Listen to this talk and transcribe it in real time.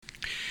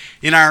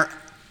In our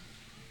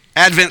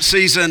Advent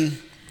season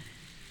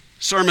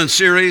sermon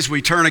series,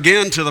 we turn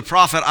again to the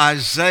prophet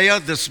Isaiah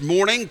this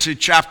morning, to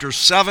chapter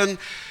 7,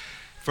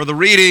 for the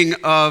reading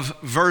of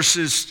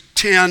verses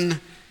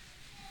 10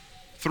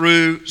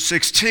 through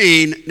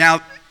 16.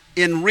 Now,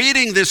 in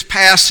reading this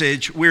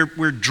passage, we're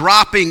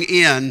dropping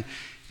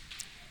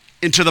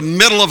into the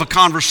middle of a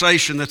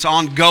conversation that's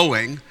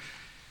ongoing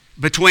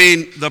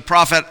between the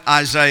prophet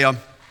Isaiah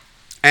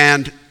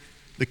and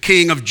the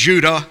king of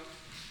Judah,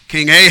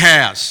 King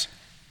Ahaz.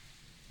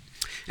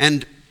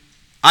 And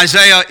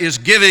Isaiah is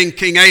giving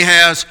King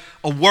Ahaz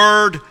a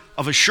word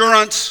of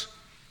assurance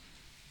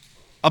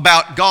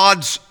about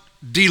God's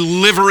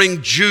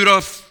delivering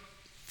Judah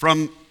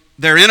from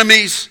their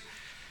enemies.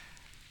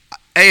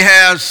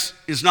 Ahaz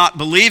is not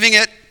believing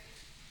it.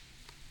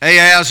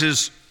 Ahaz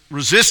is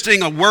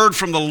resisting a word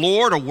from the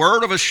Lord, a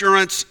word of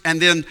assurance, and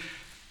then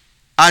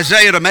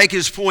Isaiah, to make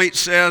his point,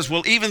 says,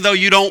 well, even though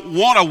you don't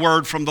want a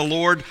word from the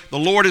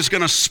Lord is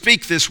going to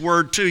speak this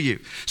word to you.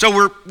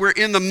 So we're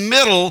in the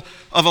middle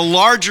of a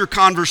larger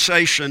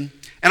conversation,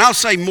 and I'll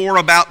say more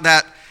about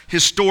that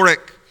historic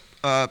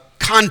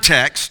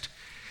context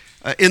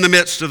in the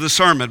midst of the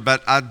sermon,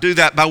 but I do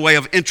that by way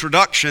of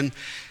introduction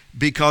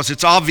because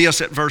it's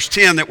obvious at verse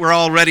 10 that we're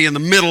already in the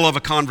middle of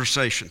a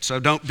conversation, so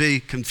don't be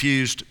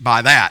confused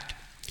by that.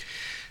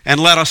 And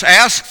let us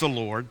ask the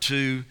Lord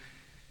to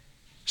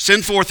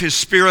send forth His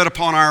Spirit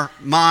upon our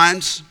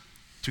minds,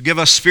 to give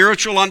us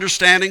spiritual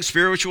understanding,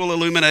 spiritual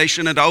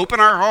illumination, and to open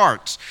our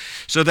hearts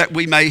so that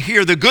we may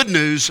hear the good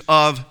news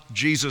of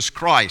Jesus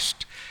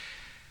Christ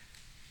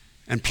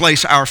and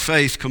place our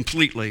faith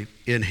completely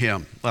in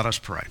Him. Let us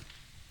pray.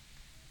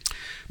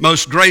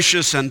 Most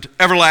gracious and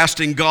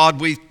everlasting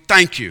God, we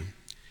thank You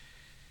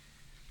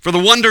for the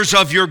wonders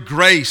of Your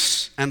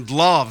grace and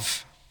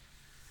love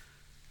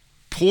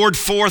poured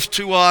forth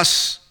to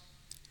us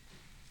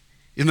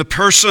in the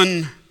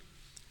person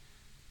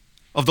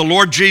of the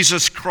Lord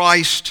Jesus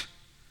Christ,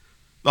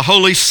 the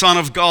Holy Son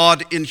of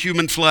God in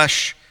human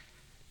flesh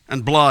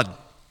and blood.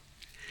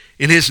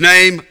 In His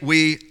name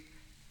we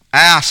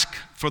ask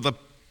for the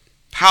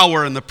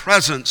power and the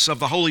presence of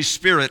the Holy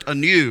Spirit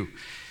anew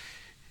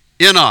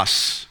in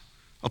us,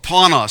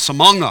 upon us,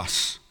 among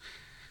us,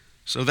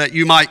 so that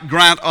You might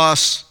grant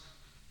us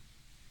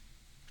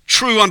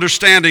true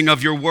understanding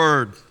of Your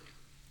word,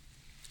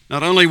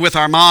 not only with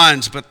our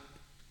minds, but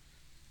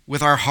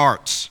with our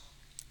hearts,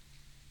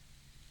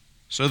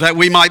 so that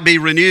we might be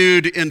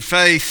renewed in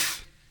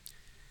faith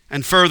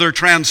and further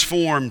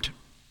transformed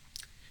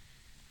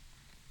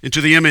into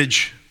the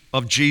image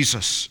of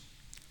Jesus,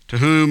 to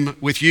whom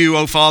with You,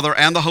 O Father,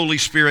 and the Holy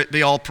Spirit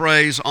be all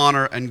praise,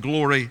 honor, and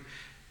glory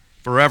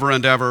forever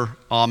and ever.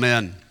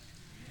 Amen.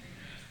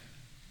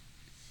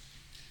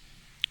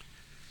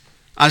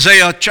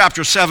 Isaiah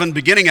chapter 7,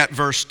 beginning at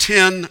verse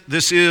 10,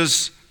 this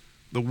is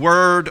the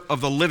word of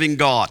the living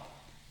God.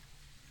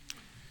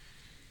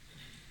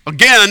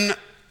 Again,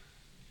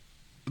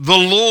 the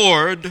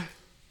Lord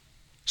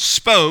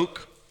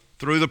spoke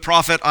through the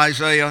prophet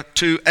Isaiah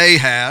to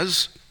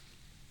Ahaz,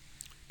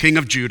 king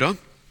of Judah.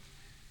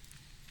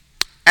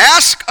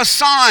 Ask a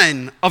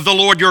sign of the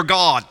Lord your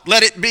God.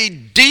 Let it be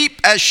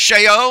deep as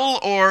Sheol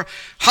or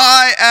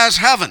high as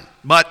heaven.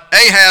 But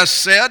Ahaz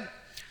said,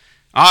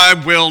 I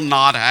will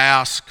not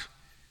ask,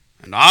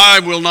 and I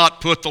will not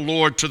put the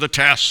Lord to the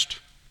test.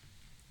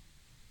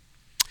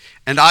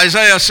 And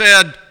Isaiah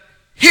said,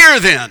 Hear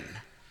then,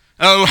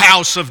 O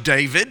house of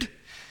David,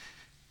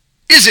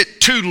 is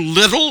it too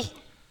little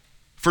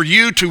for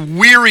you to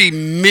weary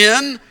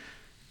men,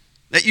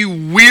 that you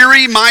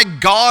weary my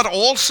God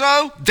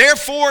also?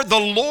 Therefore the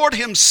Lord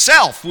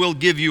Himself will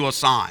give you a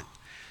sign.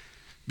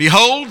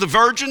 Behold, the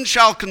virgin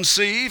shall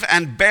conceive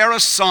and bear a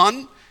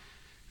son,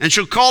 and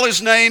shall call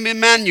his name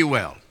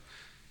Emmanuel.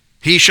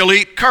 He shall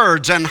eat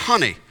curds and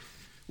honey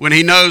when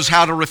he knows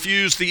how to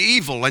refuse the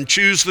evil and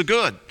choose the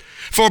good.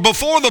 For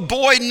before the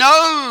boy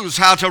knows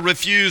how to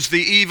refuse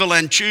the evil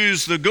and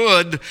choose the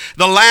good,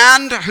 the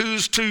land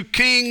whose two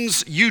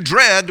kings you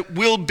dread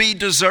will be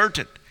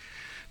deserted.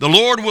 The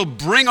Lord will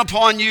bring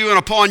upon you and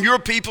upon your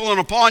people and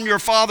upon your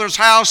father's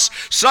house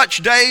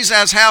such days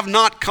as have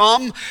not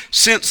come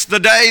since the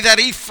day that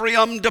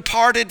Ephraim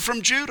departed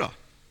from Judah,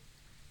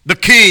 the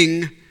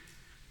king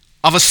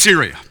of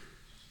Assyria.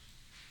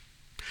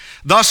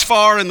 Thus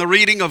far in the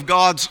reading of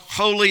God's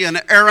holy,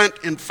 inerrant,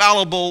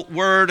 infallible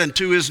word, and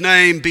to His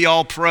name be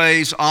all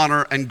praise,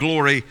 honor, and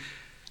glory.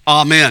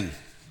 Amen.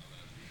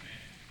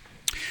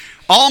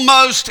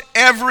 Almost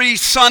every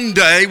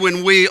Sunday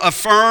when we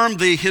affirm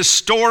the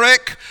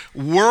historic,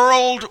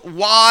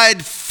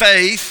 worldwide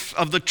faith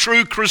of the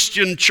true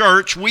Christian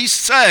church, we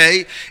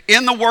say,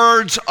 in the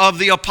words of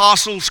the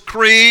Apostles'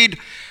 Creed,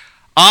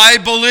 I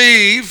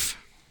believe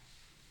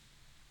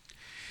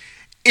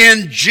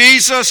in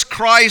Jesus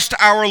Christ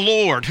our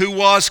Lord, who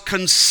was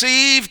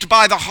conceived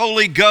by the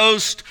Holy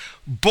Ghost,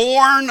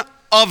 born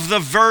of the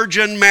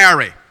Virgin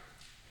Mary.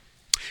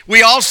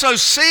 We also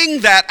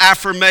sing that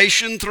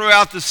affirmation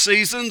throughout the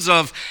seasons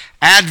of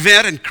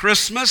Advent and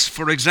Christmas.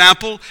 For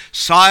example,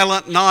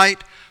 Silent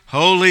Night,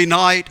 Holy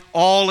night,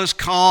 all is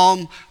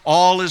calm,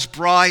 all is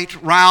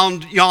bright,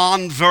 round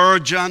yon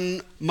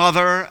virgin,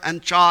 mother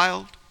and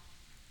child.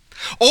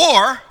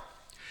 Or,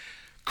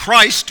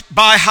 Christ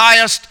by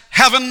highest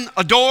heaven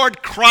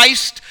adored,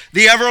 Christ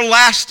the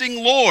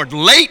everlasting Lord,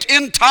 late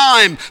in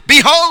time,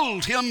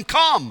 behold him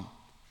come,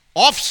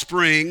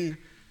 offspring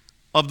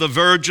of the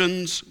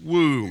virgin's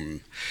womb.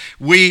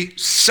 We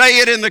say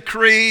it in the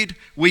creed,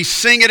 we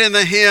sing it in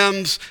the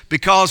hymns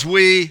because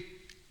we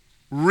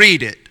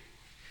read it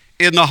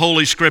in the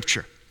Holy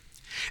Scripture.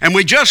 And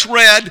we just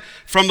read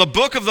from the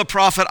book of the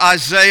prophet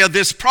Isaiah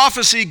this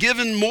prophecy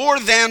given more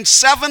than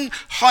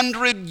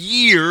 700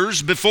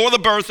 years before the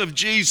birth of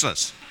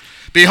Jesus.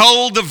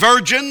 Behold, the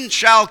virgin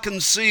shall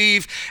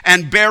conceive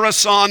and bear a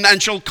son,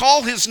 and shall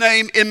call his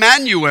name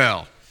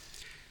Emmanuel.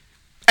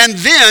 And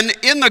then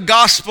in the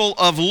Gospel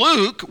of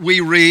Luke we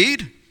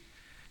read,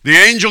 the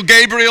angel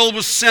Gabriel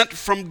was sent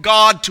from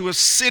God to a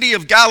city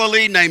of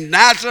Galilee named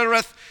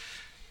Nazareth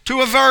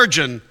to a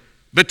virgin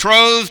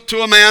betrothed to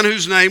a man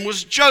whose name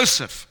was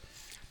Joseph.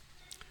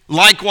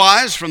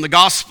 Likewise, from the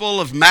Gospel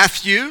of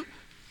Matthew,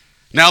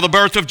 now the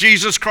birth of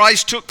Jesus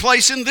Christ took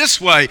place in this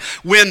way.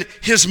 When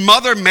his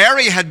mother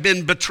Mary had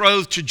been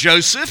betrothed to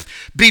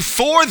Joseph,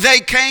 before they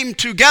came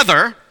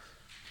together,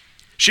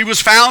 she was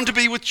found to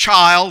be with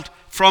child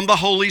from the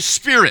Holy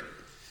Spirit.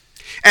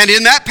 And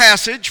in that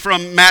passage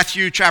from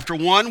Matthew chapter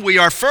 1, we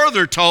are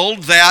further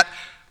told that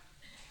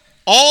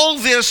all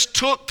this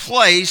took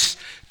place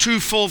to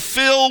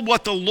fulfill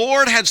what the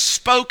Lord had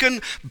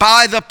spoken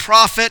by the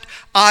prophet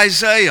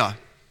Isaiah.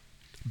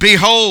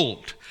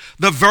 Behold,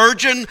 the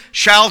virgin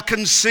shall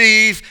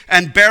conceive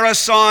and bear a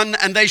son,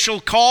 and they shall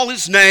call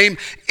his name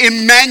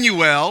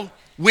Emmanuel,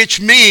 which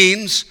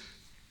means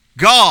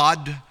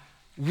God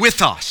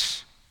with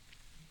us.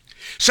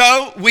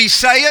 So we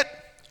say it,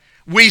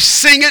 we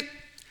sing it,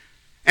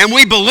 and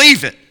we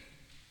believe it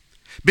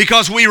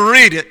because we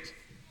read it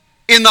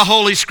in the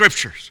Holy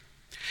Scriptures.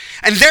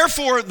 And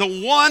therefore,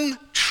 the one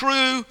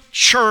true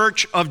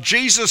church of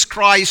Jesus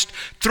Christ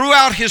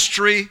throughout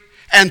history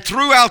and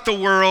throughout the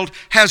world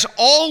has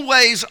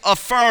always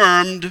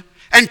affirmed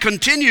and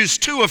continues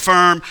to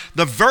affirm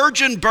the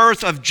virgin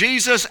birth of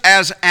Jesus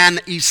as an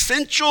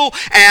essential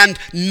and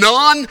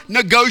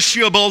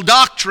non-negotiable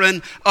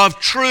doctrine of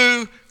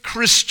true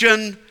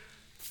Christian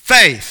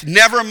faith.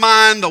 Never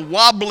mind the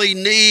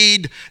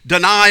wobbly-kneed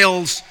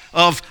denials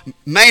of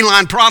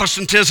mainline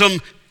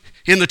Protestantism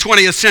in the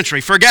 20th century.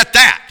 Forget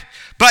that.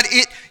 But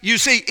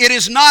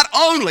it's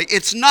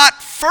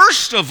not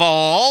first of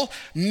all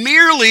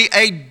merely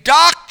a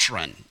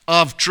doctrine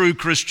of true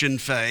Christian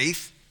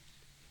faith.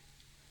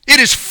 It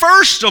is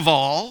first of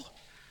all,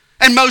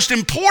 and most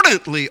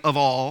importantly of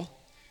all,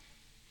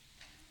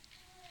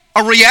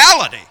 a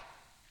reality.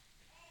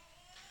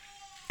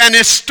 An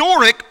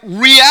historic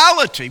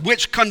reality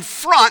which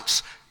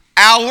confronts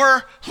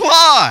our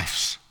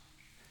lives.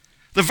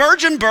 The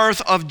virgin birth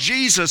of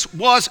Jesus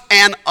was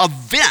an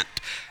event,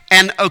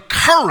 an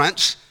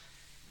occurrence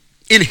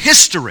in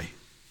history,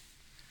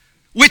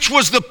 which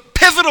was the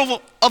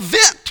pivotal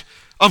event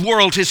of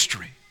world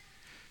history.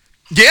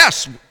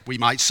 Yes, we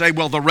might say,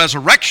 well, the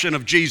resurrection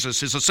of Jesus,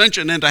 his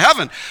ascension into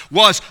heaven,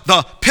 was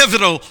the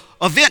pivotal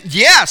event.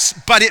 Yes,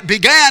 but it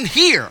began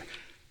here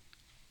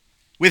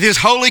with his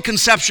holy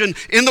conception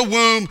in the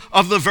womb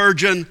of the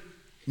Virgin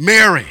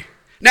Mary.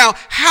 Now,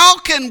 how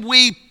can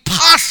we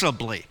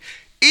possibly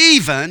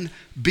even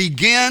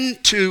begin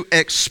to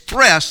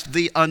express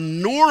the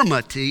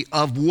enormity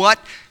of what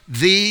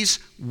these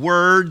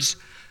words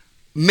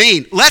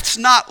mean? Let's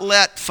not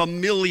let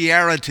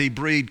familiarity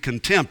breed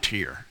contempt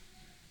here.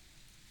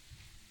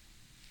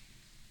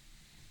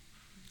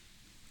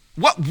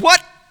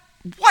 What?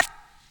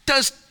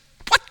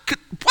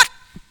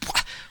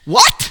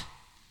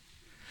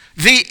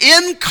 The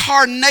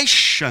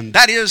incarnation,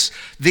 that is,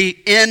 the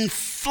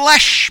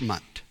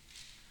enfleshment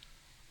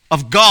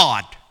of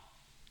God.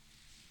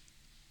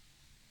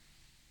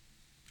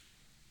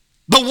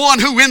 The one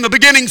who in the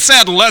beginning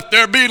said, "Let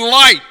there be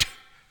light,"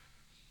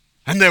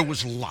 and there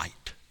was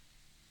light.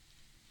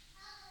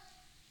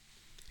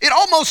 It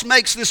almost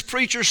makes this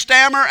preacher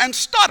stammer and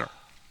stutter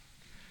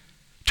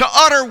to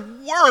utter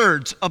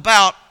words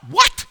about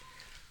what?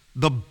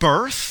 The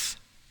birth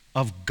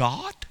of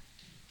God?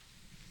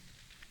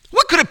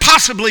 What could it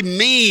possibly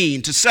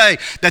mean to say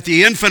that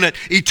the infinite,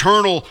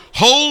 eternal,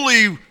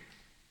 holy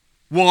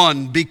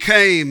one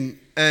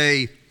became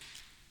a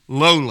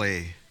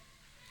lowly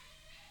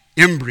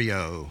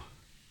embryo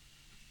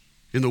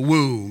in the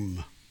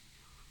womb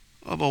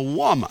of a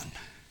woman?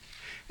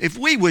 If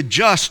we would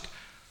just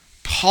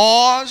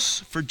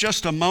pause for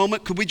just a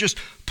moment, could we just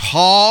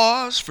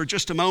pause for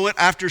just a moment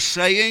after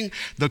saying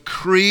the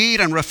creed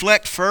and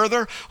reflect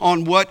further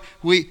on what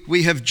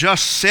we have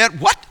just said?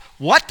 What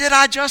did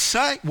I just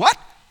say? What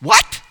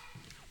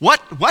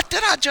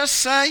did I just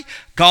say?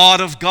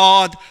 God of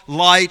God,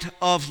 light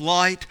of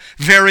light,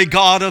 very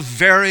God of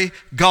very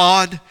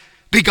God,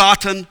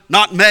 begotten,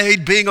 not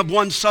made, being of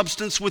one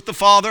substance with the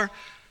Father,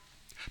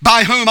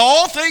 by whom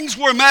all things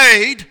were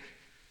made,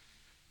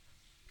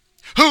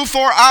 who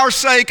for our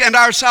sake and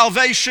our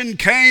salvation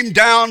came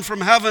down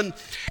from heaven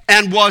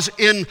and was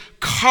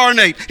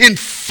incarnate,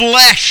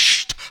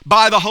 enfleshed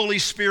by the Holy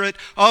Spirit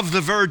of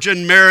the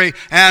Virgin Mary,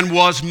 and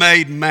was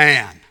made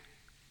man.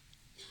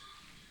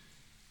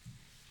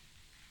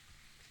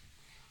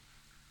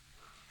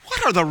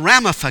 What are the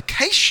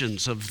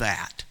ramifications of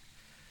that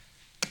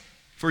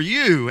for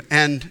you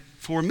and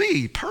for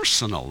me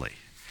personally?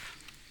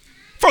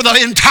 For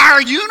the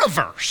entire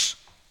universe?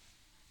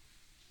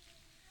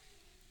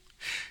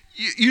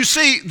 You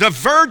see, the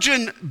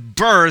virgin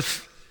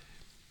birth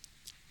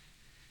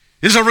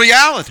is a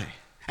reality,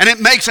 and it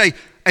makes a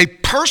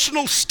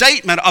personal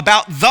statement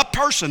about the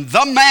person,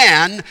 the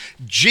man,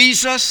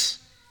 Jesus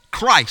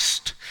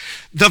Christ.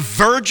 The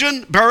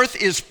virgin birth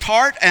is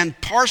part and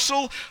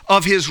parcel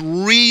of his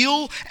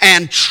real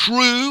and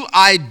true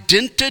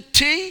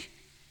identity.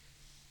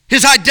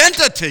 His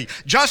identity,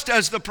 just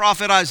as the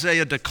prophet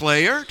Isaiah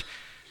declared,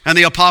 and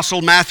the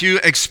apostle Matthew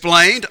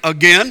explained,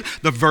 again,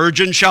 the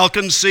virgin shall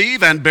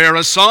conceive and bear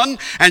a son,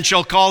 and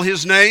shall call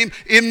his name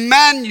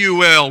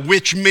Emmanuel,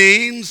 which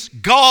means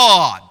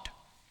God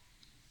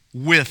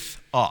with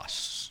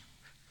us.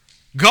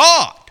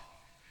 God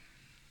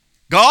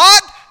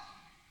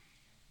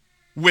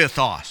with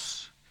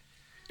us.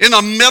 In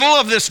the middle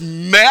of this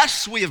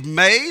mess we have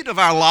made of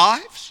our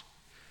lives,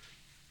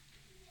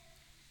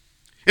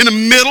 in the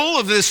middle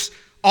of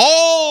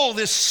all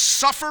this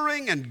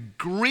suffering and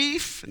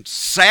grief and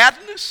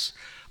sadness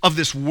of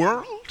this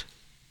world,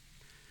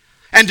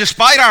 and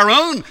despite our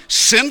own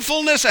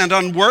sinfulness and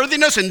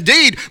unworthiness,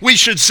 indeed, we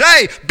should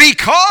say,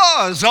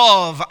 because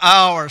of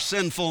our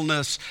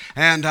sinfulness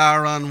and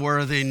our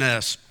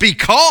unworthiness,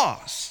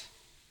 because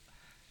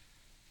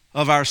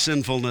of our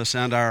sinfulness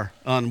and our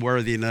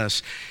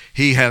unworthiness,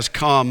 he has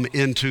come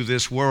into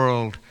this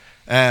world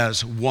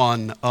as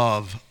one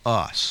of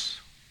us.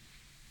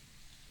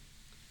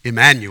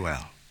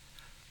 Emmanuel,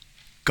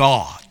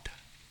 God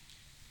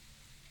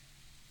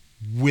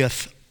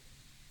with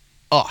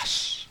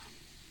us.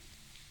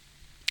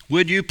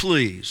 Would you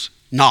please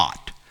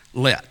not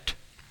let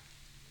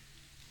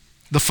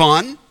the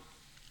fun,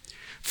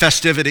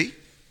 festivity,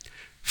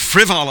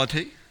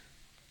 frivolity,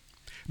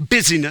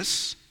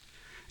 busyness,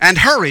 and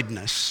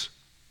hurriedness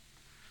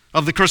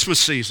of the Christmas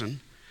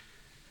season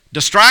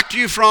distract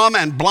you from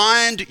and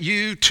blind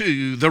you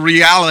to the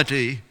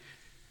reality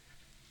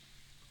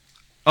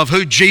of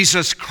who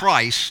Jesus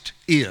Christ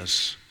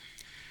is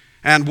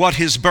and what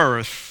his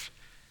birth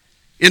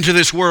into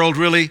this world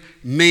really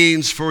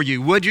means for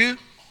you. Would you?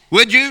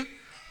 Would you?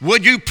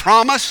 Would you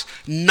promise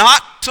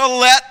not to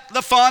let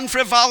the fun,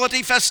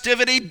 frivolity,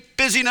 festivity,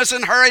 busyness,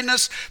 and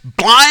hurriedness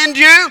blind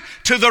you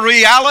to the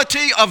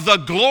reality of the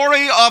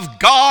glory of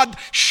God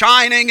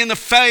shining in the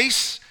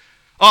face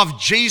of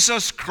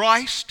Jesus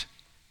Christ,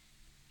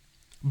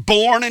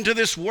 born into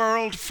this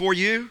world for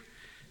you?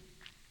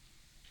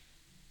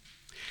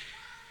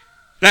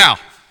 Now,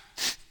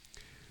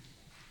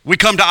 we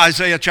come to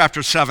Isaiah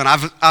chapter 7.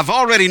 I've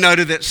already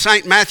noted that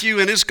St. Matthew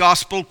in his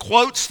gospel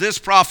quotes this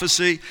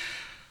prophecy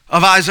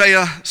of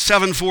Isaiah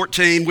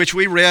 7:14, which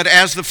we read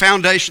as the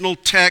foundational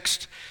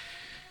text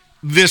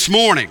this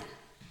morning.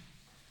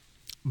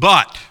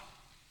 But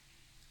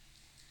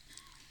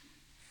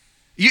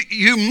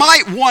you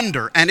might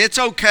wonder, and it's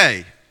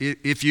okay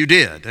if you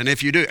did, and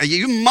if you do,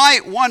 you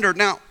might wonder,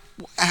 now,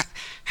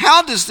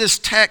 how does this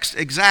text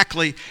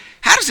exactly,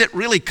 how does it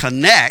really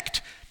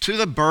connect to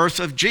the birth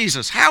of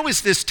Jesus? How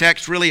is this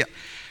text really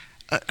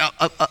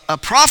a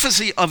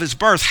prophecy of his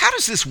birth? How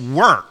does this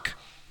work?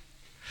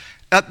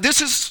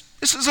 This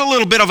is a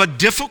little bit of a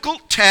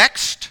difficult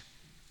text.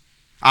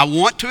 I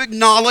want to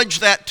acknowledge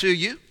that to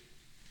you.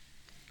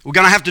 We're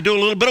going to have to do a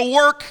little bit of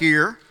work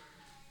here.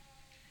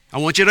 I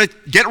want you to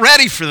get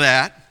ready for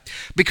that,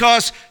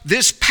 because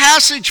this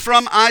passage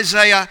from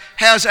Isaiah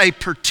has a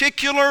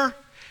particular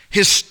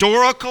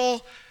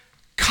historical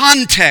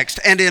context.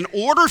 And in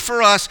order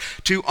for us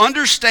to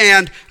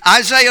understand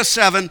Isaiah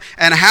 7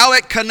 and how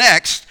it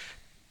connects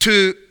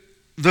to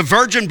the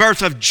virgin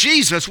birth of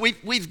Jesus,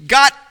 we've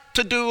got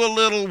to do a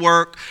little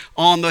work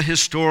on the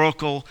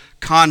historical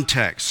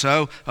context.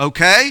 So,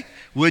 okay,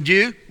 would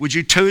you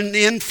tune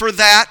in for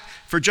that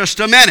for just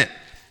a minute?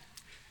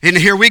 And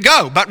here we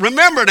go. But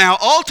remember now,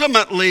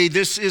 ultimately,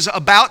 this is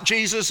about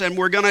Jesus, and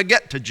we're going to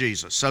get to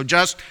Jesus. So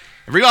just,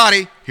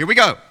 everybody, here we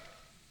go.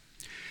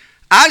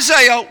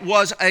 Isaiah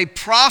was a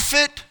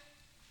prophet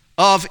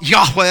of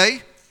Yahweh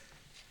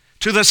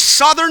to the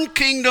southern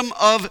kingdom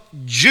of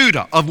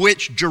Judah, of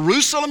which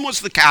Jerusalem was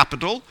the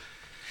capital,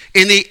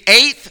 in the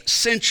 8th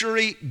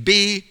century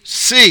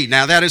B.C.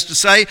 Now that is to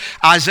say,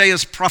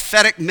 Isaiah's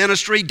prophetic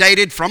ministry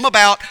dated from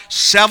about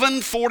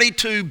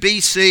 742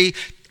 B.C.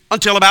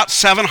 until about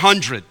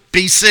 700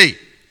 B.C.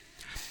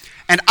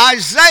 And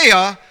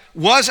Isaiah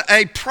was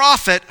a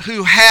prophet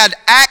who had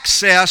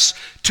access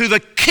to the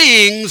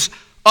kings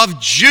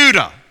of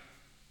Judah.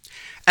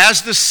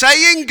 As the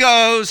saying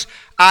goes,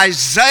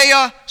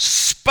 Isaiah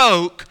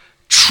spoke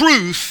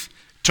truth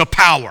to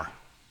power.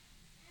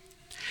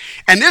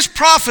 And this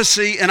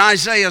prophecy in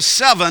Isaiah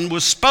 7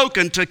 was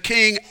spoken to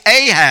King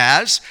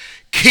Ahaz,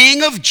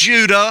 king of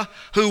Judah,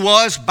 who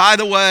was, by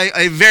the way,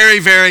 a very,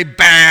 very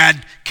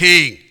bad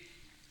king.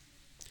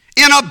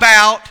 In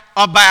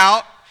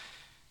about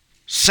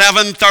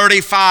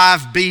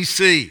 735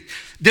 BC.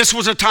 This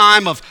was a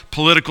time of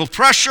political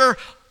pressure,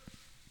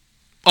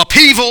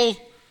 upheaval,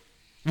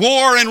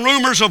 war, and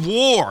rumors of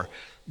war.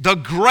 The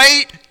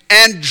great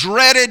and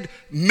dreaded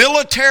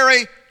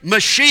military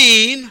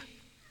machine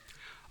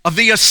of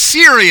the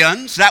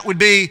Assyrians, that would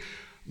be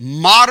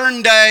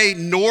modern-day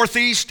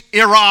northeast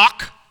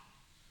Iraq,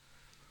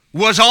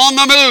 was on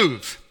the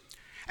move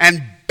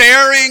and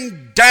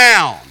bearing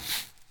down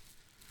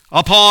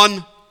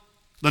upon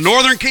the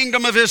northern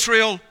kingdom of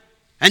Israel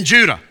and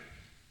Judah.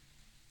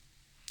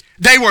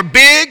 They were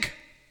big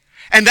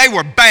and they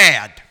were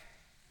bad.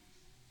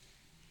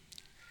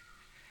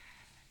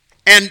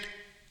 And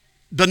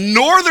the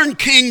northern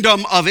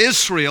kingdom of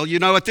Israel, you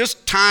know, at this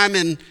time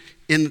in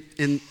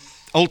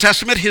Old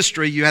Testament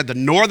history, you had the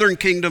northern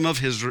kingdom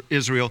of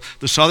Israel,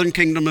 the southern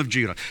kingdom of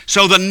Judah.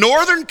 So the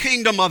northern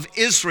kingdom of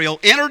Israel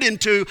entered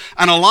into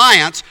an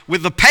alliance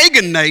with the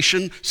pagan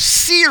nation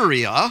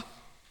Syria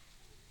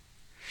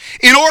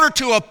in order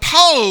to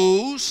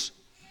oppose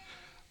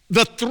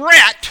the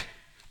threat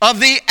of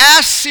the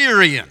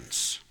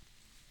Assyrians.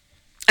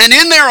 And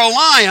in their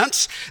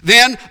alliance,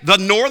 then the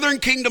northern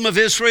kingdom of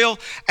Israel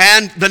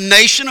and the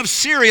nation of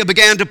Syria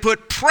began to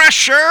put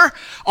pressure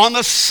on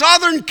the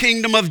southern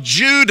kingdom of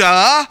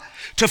Judah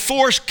to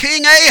force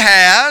King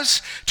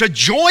Ahaz to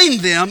join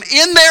them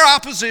in their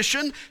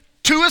opposition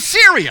to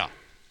Assyria.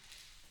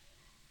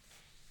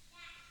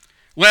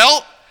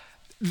 Well,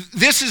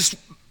 this is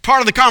part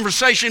of the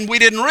conversation we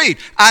didn't read.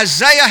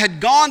 Isaiah had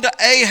gone to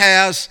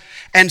Ahaz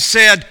and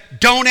said,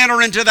 don't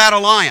enter into that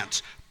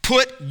alliance.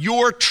 Put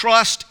your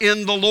trust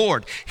in the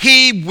Lord.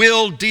 He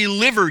will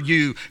deliver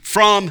you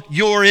from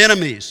your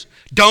enemies.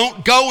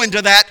 Don't go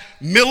into that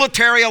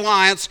military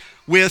alliance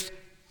with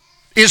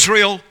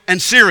Israel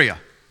and Syria.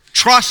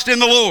 Trust in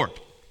the Lord.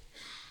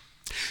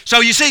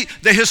 So you see,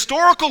 the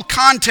historical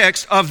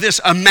context of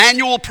this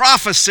Emmanuel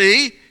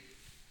prophecy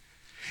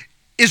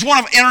is one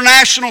of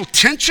international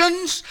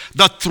tensions,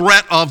 the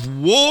threat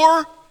of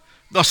war,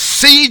 the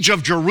siege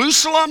of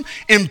Jerusalem,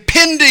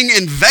 impending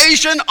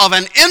invasion of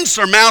an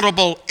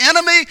insurmountable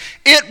enemy.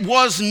 It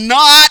was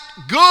not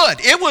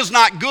good. It was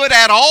not good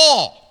at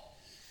all.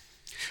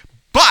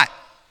 But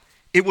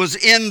it was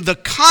in the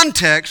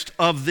context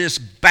of this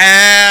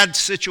bad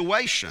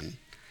situation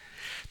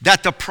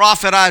that the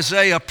prophet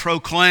Isaiah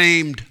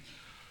proclaimed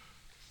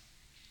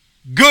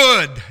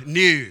good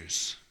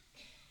news.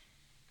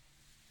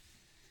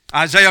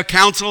 Isaiah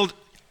counseled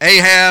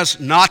Ahaz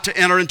not to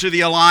enter into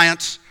the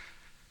alliance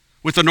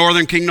with the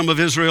northern kingdom of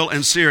Israel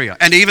and Syria.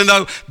 And even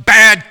though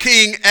bad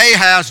King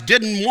Ahaz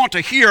didn't want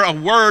to hear a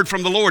word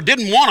from the Lord,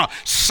 didn't want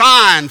a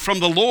sign from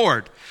the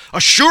Lord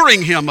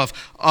assuring him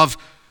of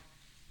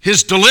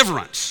his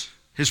deliverance,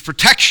 his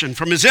protection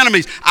from his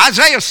enemies,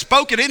 Isaiah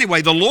spoke it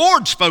anyway. The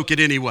Lord spoke it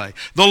anyway.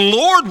 The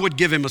Lord would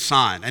give him a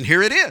sign. And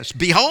here it is.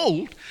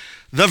 Behold,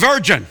 the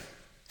virgin.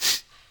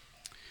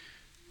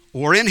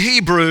 Or in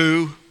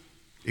Hebrew,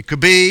 it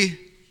could be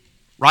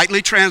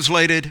rightly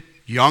translated,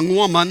 young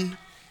woman,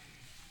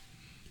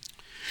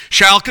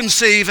 shall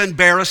conceive and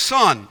bear a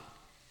son,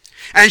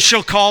 and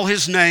shall call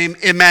his name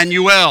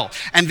Emmanuel.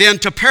 And then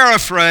to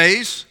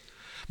paraphrase,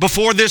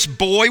 before this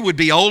boy would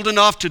be old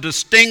enough to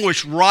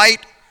distinguish right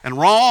and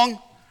wrong,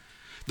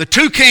 the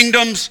two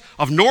kingdoms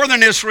of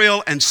northern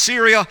Israel and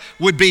Syria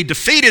would be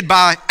defeated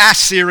by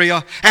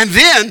Assyria, and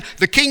then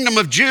the kingdom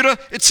of Judah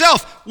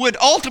itself would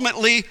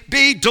ultimately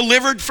be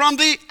delivered from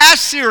the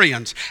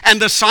Assyrians.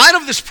 And the sign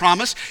of this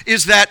promise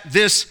is that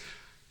this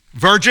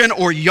virgin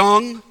or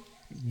young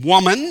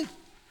woman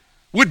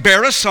would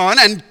bear a son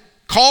and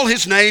call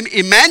his name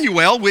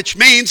Emmanuel, which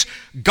means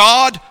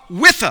God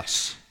with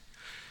us.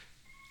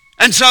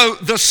 And so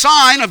the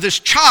sign of this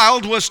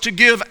child was to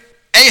give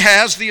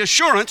Ahaz the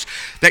assurance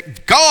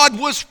that God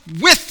was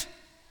with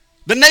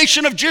the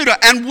nation of Judah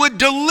and would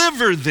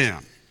deliver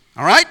them.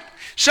 All right?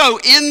 So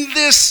in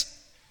this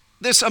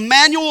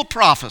Emmanuel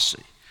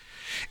prophecy,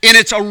 in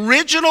its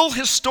original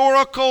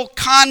historical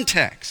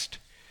context,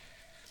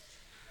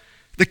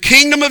 the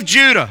kingdom of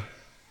Judah,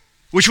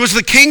 which was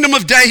the kingdom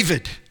of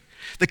David,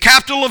 the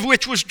capital of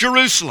which was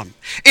Jerusalem,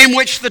 in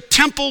which the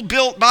temple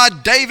built by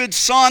David's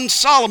son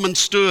Solomon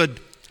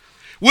stood,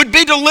 would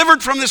be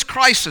delivered from this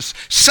crisis,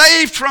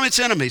 saved from its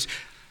enemies,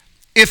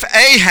 if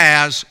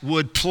Ahaz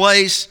would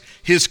place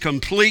his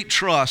complete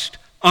trust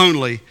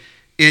only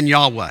in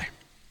Yahweh.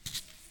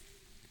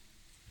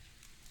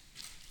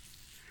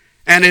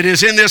 And it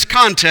is in this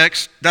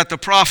context that the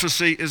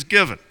prophecy is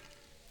given.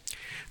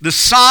 The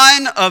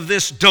sign of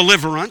this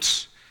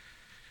deliverance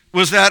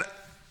was that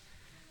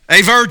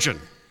a virgin,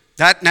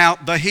 that now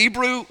the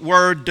Hebrew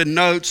word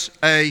denotes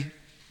a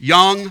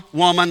young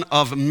woman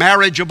of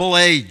marriageable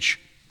age.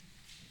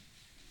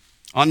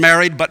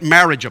 Unmarried, but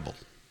marriageable,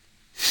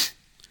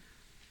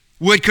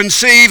 would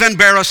conceive and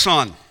bear a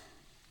son.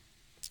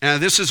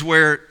 And this is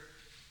where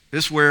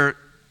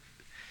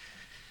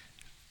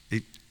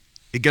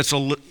it gets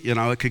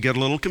it could get a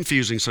little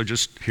confusing. So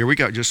just here we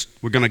go.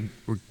 We're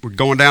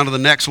going down to the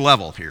next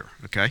level here,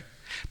 okay?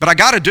 But I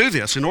got to do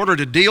this in order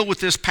to deal with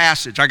this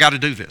passage. I got to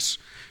do this,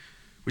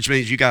 which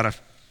means you got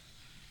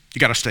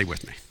to stay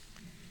with me.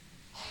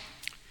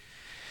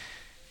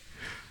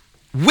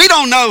 We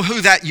don't know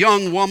who that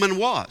young woman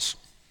was.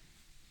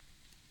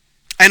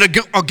 And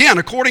again,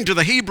 according to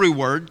the Hebrew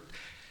word,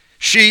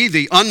 she,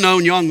 the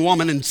unknown young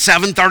woman in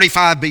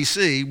 735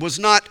 BC, was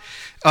not,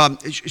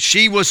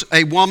 she was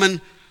a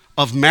woman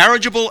of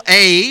marriageable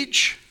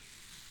age.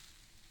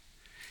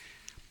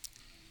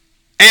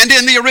 And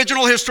in the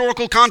original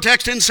historical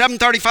context in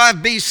 735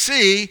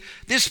 BC,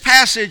 this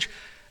passage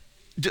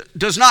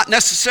does not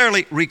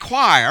necessarily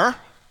require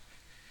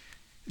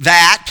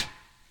that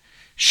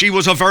she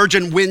was a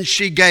virgin when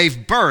she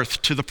gave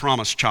birth to the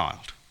promised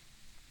child.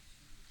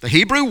 The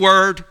Hebrew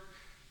word,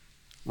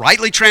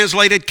 rightly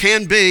translated,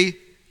 can be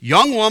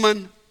young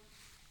woman,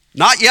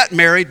 not yet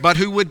married, but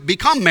who would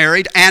become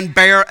married and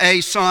bear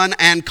a son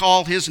and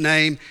call his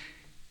name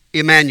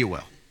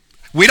Emmanuel.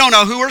 We don't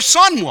know who her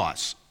son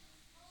was.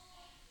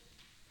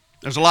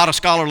 There's a lot of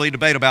scholarly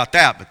debate about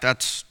that, but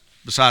that's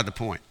beside the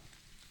point.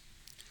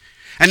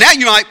 And now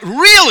you might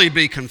really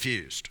be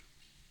confused,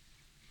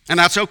 and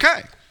that's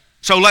okay.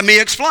 So let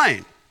me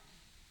explain.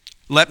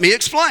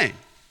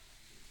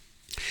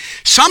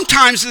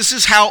 Sometimes this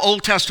is how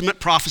Old Testament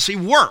prophecy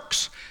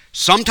works.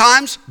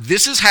 Sometimes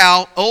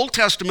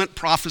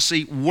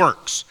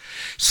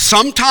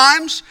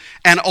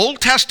an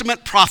Old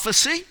Testament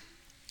prophecy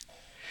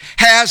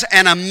has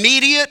an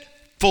immediate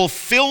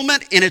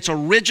fulfillment in its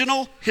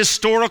original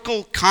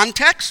historical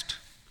context,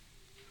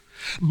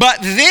 but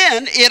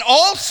then it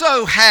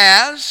also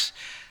has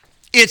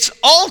its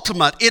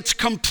ultimate, its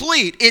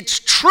complete, its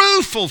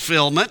true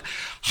fulfillment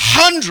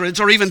hundreds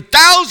or even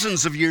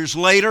thousands of years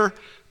later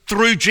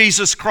through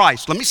Jesus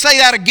Christ. Let me say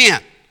that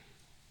again.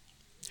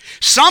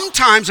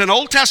 Sometimes an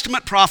Old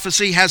Testament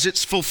prophecy has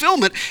its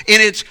fulfillment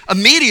in its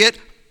immediate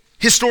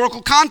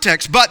historical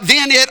context, but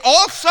then it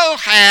also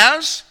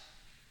has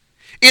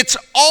its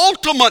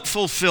ultimate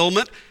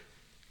fulfillment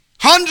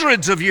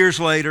hundreds of years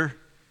later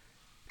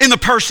in the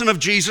person of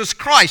Jesus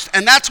Christ.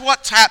 And that's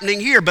what's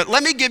happening here. But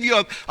let me give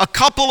you a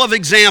couple of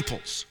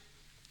examples.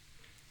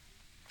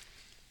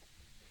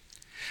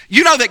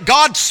 You know that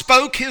God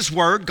spoke his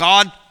word,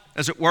 God,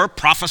 as it were,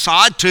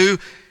 prophesied to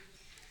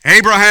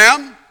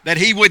Abraham that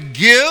he would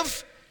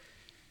give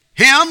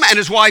him and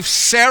his wife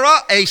Sarah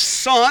a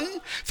son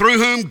through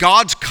whom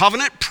God's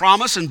covenant,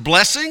 promise, and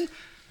blessing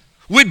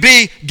would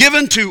be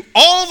given to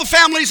all the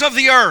families of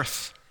the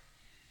earth.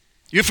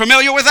 You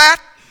familiar with that?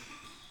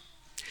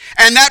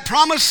 And that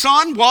promised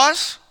son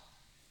was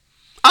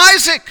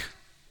Isaac,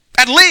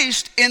 at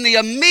least in the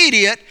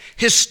immediate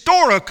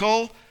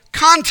historical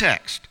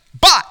context.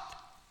 But,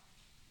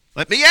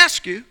 let me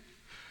ask you,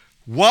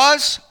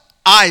 was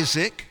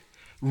Isaac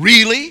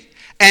really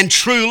and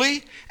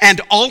truly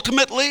and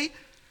ultimately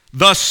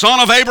the son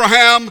of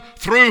Abraham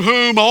through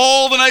whom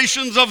all the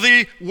nations of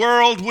the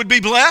world would be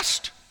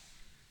blessed?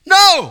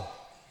 No.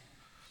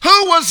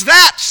 Who was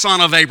that son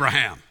of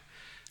Abraham?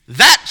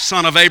 That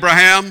son of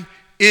Abraham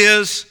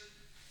is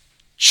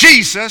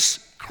Jesus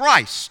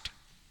Christ.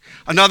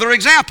 Another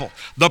example,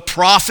 the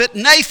prophet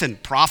Nathan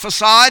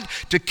prophesied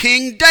to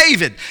King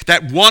David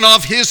that one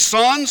of his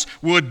sons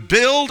would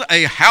build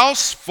a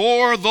house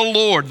for the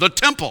Lord, the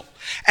temple,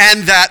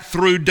 and that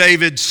through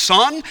David's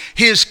son,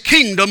 his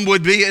kingdom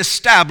would be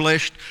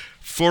established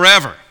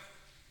forever.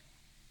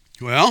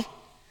 Well,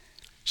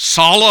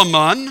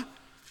 Solomon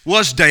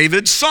was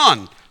David's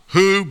son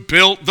who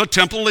built the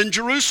temple in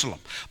Jerusalem.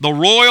 The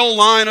royal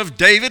line of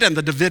David and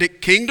the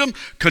Davidic kingdom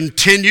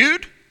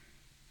continued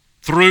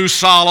through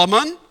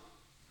Solomon.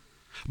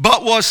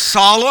 But was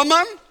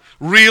Solomon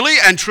really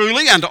and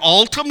truly and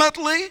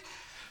ultimately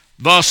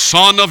the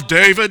son of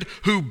David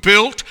who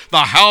built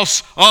the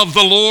house of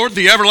the Lord,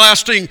 the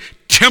everlasting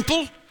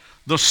temple?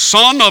 The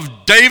son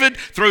of David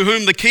through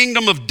whom the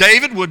kingdom of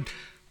David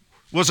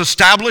was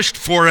established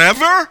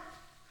forever?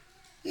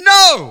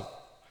 No.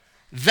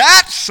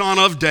 That son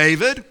of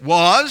David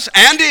was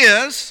and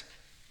is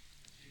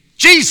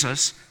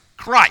Jesus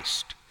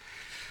Christ.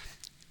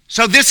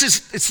 So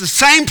it's the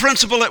same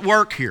principle at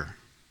work here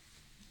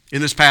in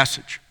this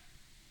passage.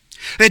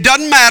 It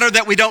doesn't matter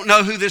that we don't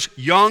know who this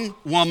young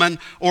woman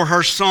or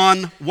her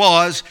son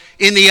was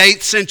in the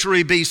 8th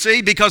century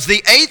BC, because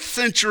the 8th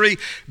century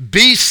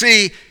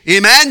BC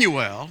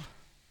Emmanuel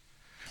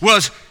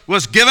was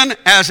given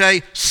as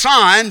a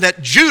sign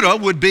that Judah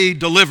would be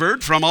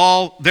delivered from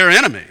all their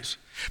enemies.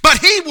 But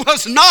he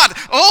was not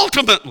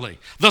ultimately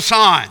the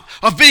sign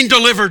of being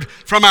delivered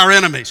from our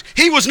enemies.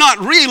 He was not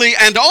really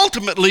and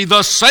ultimately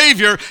the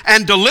Savior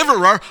and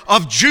deliverer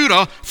of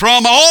Judah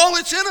from all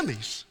its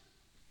enemies.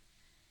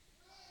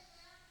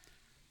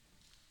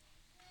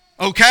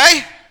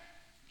 Okay?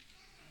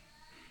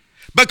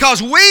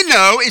 Because we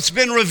know it's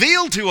been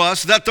revealed to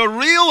us that the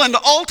real and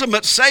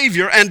ultimate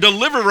Savior and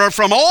deliverer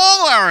from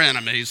all our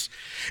enemies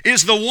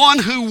is the one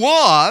who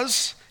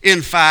was,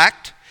 in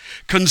fact,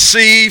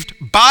 conceived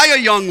by a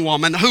young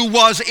woman who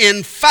was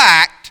in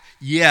fact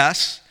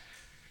Yes,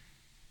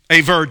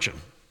 a virgin.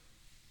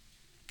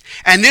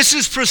 And this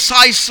is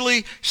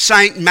precisely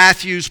St.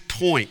 Matthew's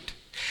point.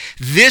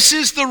 This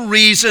is the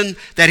reason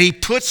that he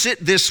puts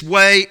it this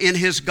way in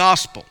his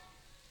gospel.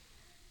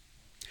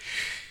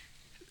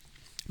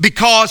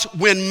 Because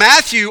when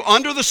Matthew,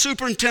 under the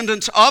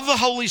superintendence of the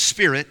Holy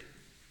Spirit,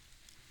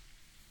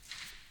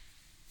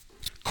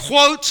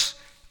 quotes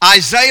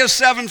Isaiah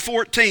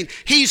 7:14,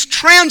 he's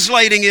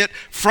translating it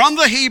from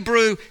the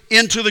Hebrew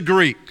into the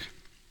Greek.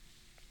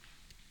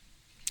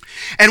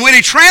 And when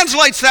he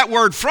translates that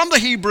word from the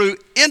Hebrew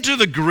into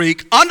the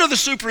Greek, under the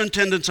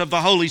superintendence of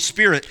the Holy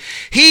Spirit,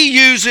 he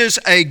uses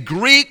a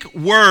Greek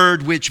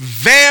word which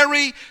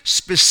very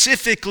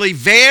specifically,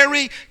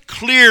 very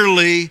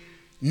clearly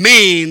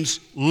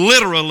means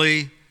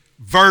literally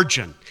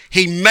virgin.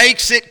 He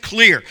makes it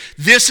clear.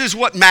 This is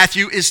what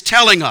Matthew is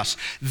telling us.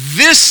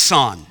 This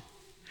son,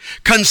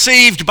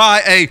 conceived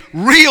by a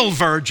real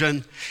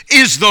virgin,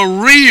 is the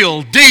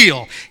real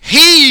deal.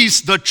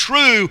 He's the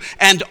true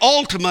and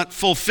ultimate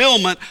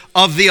fulfillment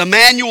of the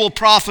Emmanuel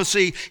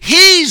prophecy.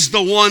 He's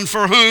the one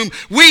for whom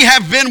we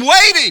have been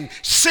waiting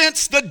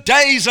since the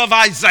days of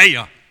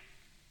Isaiah.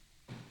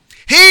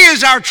 He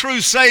is our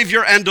true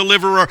Savior and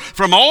deliverer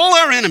from all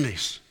our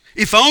enemies,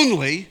 if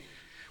only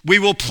we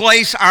will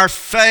place our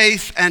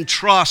faith and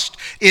trust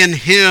in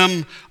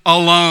Him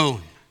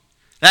alone.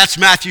 That's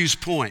Matthew's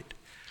point.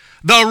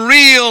 The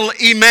real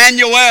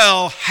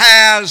Emmanuel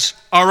has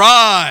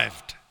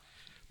arrived,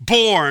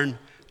 born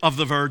of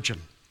the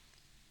Virgin.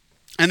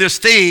 And this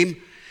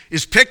theme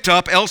is picked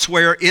up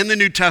elsewhere in the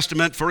New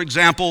Testament. For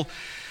example,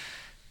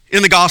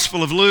 in the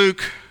Gospel of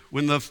Luke,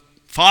 when the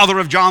father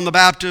of John the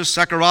Baptist,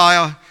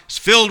 Zechariah, is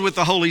filled with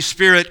the Holy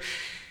Spirit,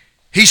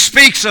 he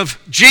speaks of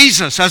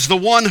Jesus as the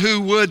one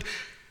who would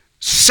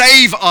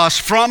save us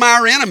from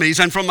our enemies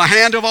and from the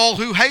hand of all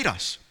who hate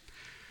us.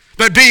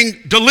 But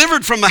being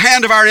delivered from the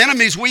hand of our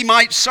enemies, we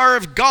might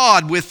serve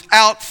God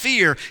without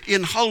fear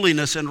in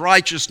holiness and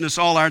righteousness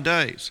all our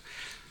days.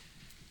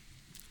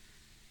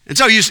 And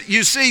so you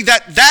see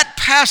that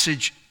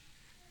passage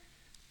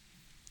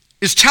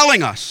is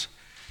telling us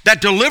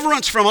that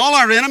deliverance from all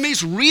our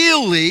enemies,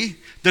 really,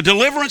 the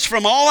deliverance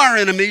from all our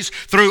enemies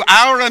through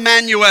our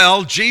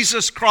Emmanuel,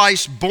 Jesus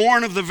Christ,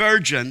 born of the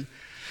Virgin,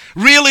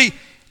 really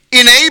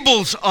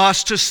enables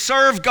us to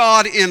serve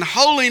God in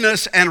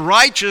holiness and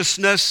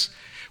righteousness,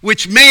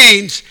 which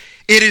means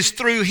it is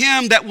through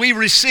Him that we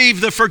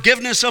receive the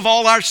forgiveness of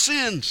all our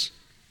sins.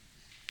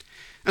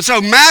 And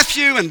so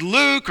Matthew and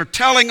Luke are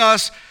telling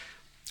us,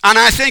 and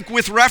I think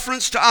with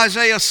reference to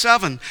Isaiah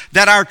 7,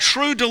 that our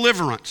true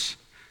deliverance,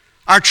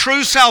 our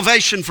true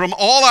salvation from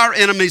all our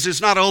enemies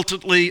is not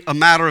ultimately a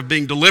matter of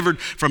being delivered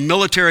from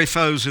military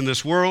foes in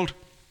this world,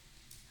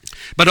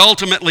 but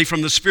ultimately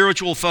from the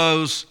spiritual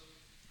foes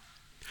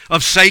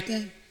of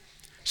Satan,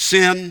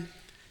 sin,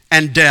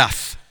 and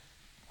death.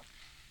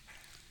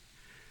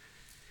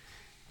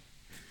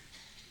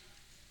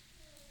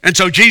 And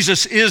so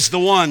Jesus is the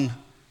one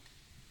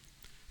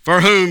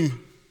for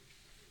whom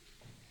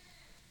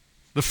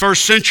the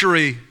first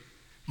century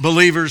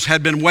believers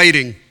had been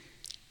waiting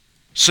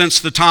since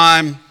the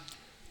time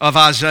of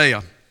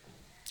Isaiah.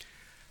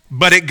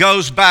 But it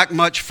goes back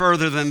much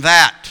further than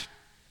that.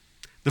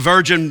 The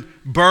virgin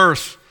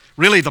birth,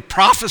 really the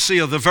prophecy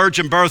of the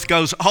virgin birth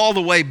goes all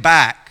the way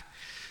back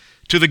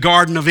to the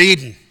Garden of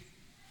Eden,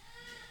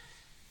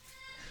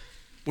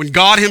 when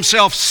God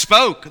Himself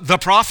spoke the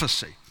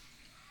prophecy,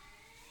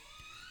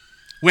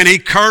 when He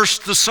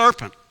cursed the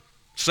serpent,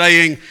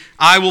 saying,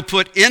 I will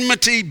put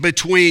enmity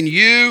between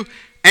you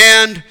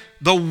and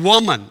the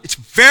woman. It's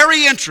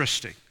very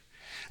interesting.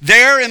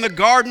 There in the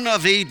Garden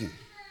of Eden,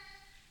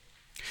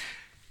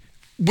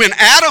 when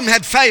Adam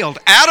had failed,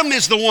 Adam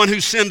is the one who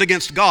sinned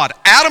against God.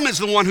 Adam is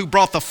the one who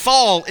brought the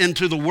fall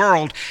into the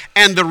world,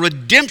 and the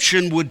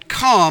redemption would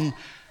come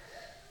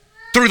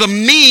through the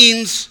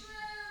means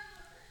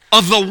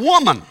of the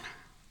woman.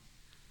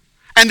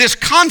 And this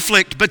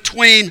conflict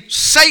between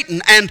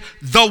Satan and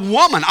the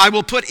woman. I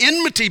will put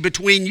enmity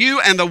between you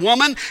and the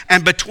woman,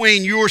 and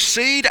between your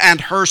seed and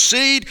her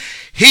seed.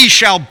 He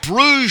shall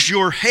bruise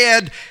your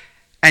head,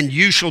 and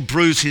you shall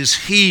bruise his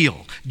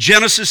heel.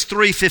 Genesis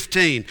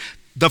 3:15.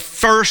 The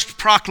first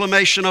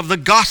proclamation of the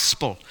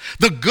gospel.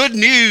 The good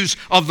news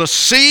of the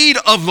seed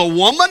of the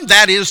woman,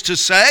 that is to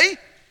say,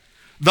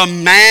 the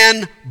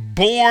man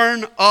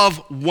born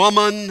of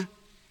woman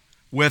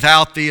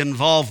without the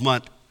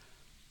involvement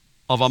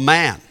of a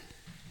man.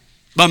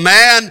 The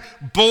man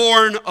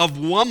born of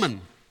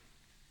woman,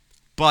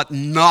 but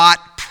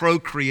not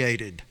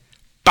procreated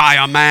by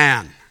a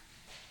man.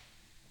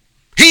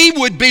 He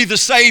would be the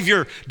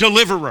Savior,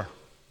 deliverer.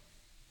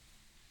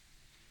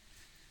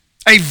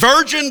 A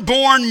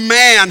virgin-born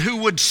man who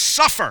would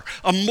suffer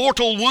a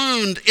mortal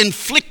wound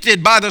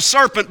inflicted by the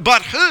serpent,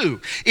 but who,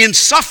 in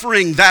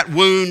suffering that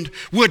wound,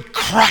 would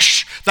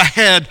crush the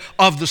head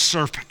of the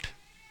serpent.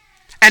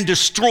 and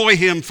destroy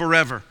him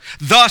forever,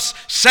 thus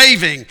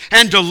saving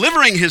and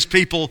delivering his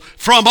people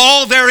from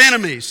all their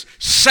enemies,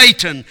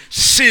 Satan,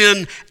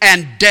 sin,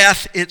 and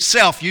death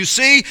itself. You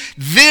see,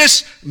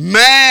 this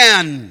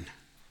man,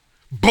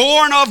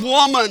 born of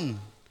woman,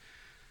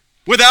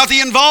 without the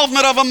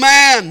involvement of a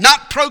man,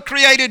 not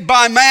procreated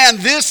by man,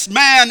 this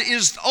man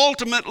is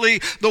ultimately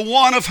the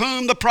one of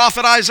whom the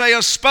prophet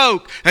Isaiah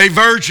spoke. A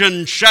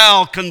virgin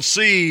shall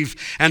conceive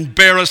and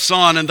bear a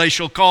son, and they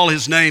shall call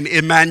his name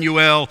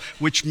Emmanuel,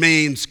 which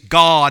means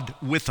God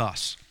with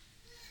us.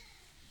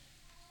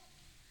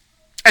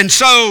 And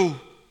so,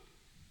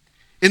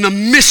 in the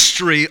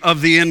mystery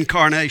of the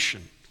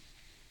incarnation,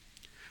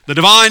 the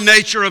divine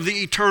nature of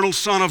the eternal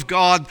Son of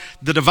God,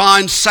 the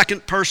divine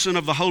second person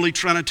of the Holy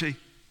Trinity,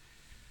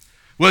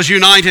 was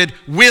united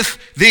with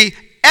the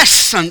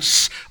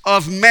essence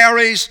of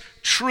Mary's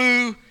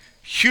true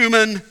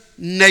human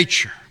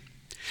nature.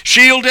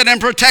 Shielded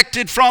and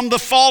protected from the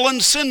fallen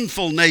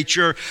sinful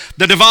nature,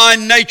 the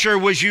divine nature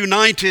was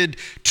united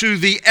to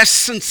the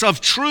essence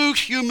of true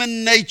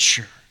human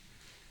nature.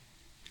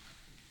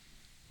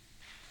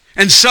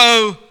 And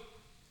so,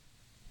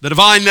 the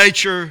divine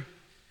nature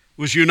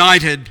was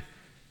united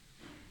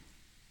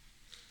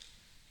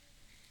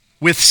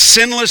with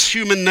sinless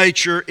human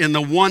nature in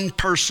the one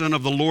person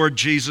of the Lord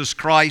Jesus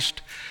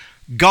Christ.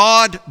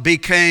 God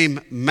became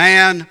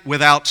man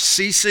without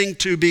ceasing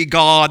to be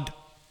God.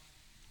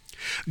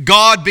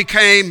 God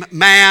became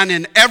man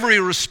in every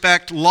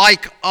respect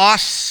like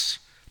us,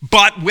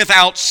 but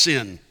without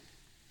sin.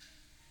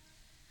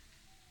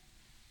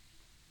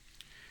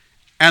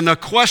 And the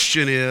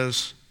question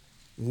is,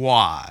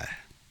 why?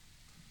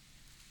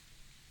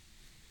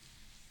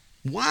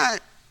 Why?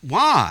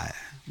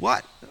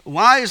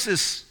 Why is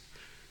this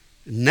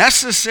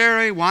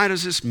necessary? Why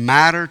does this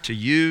matter to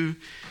you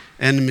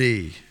and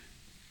me?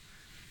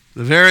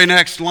 The very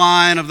next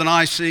line of the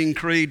Nicene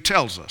Creed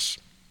tells us,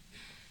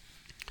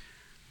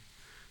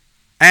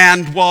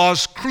 and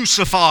was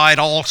crucified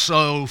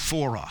also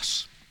for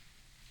us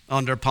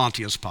under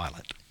Pontius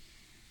Pilate.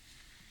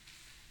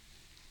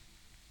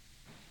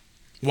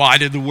 Why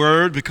did the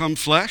Word become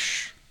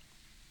flesh?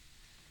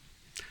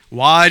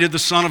 Why did the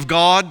Son of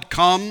God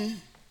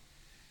come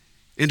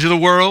into the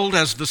world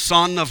as the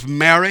Son of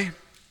Mary?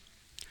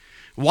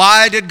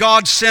 Why did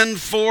God send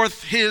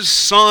forth his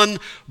Son,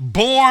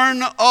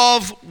 born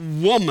of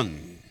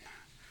woman,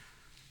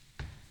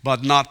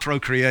 but not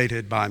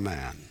procreated by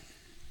man?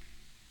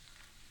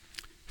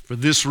 For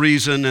this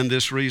reason and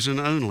this reason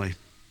only.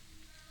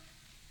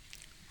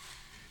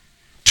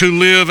 To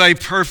live a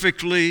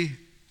perfectly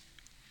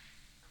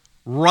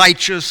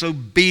righteous,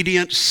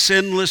 obedient,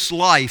 sinless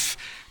life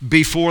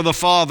before the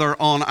Father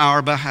on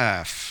our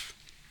behalf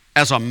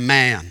as a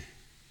man.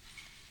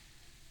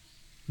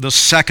 The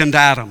second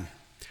Adam,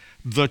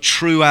 the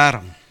true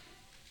Adam,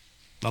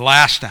 the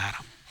last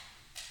Adam,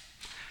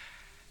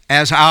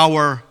 as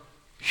our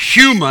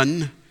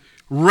human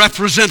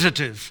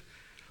representative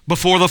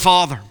before the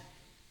Father.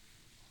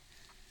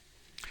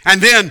 And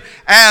then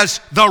as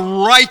the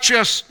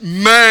righteous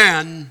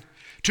man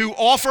to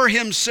offer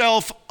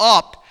himself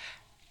up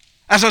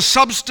as a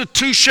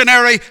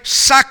substitutionary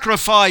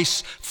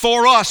sacrifice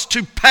for us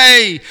to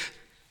pay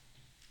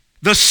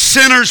the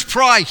sinner's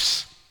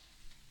price,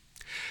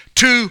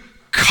 to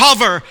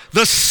cover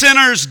the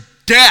sinner's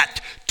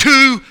debt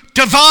to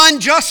divine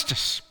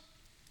justice,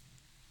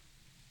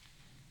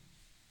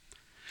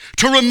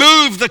 to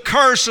remove the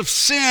curse of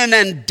sin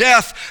and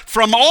death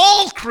from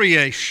all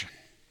creation,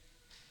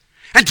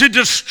 and to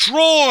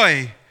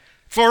destroy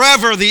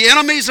forever the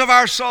enemies of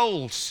our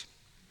souls,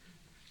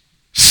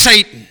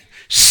 Satan,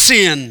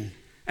 sin,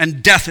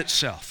 and death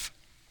itself.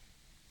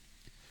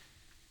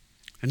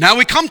 And now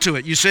we come to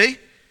it, you see.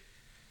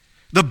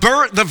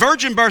 The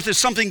virgin birth is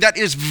something that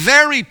is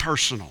very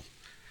personal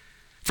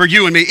for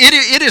you and me.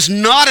 It is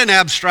not an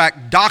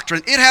abstract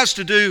doctrine. It has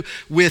to do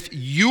with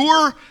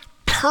your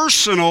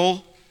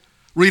personal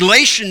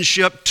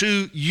relationship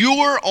to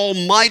your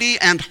almighty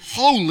and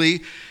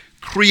holy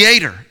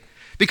Creator.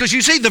 Because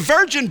you see, the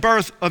virgin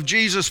birth of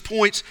Jesus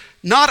points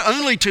not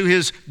only to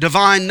his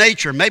divine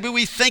nature, maybe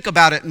we think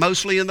about it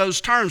mostly in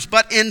those terms,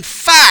 but in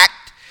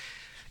fact,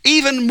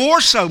 even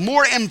more so,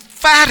 more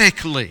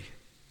emphatically,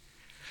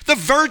 the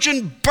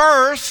virgin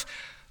birth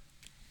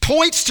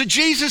points to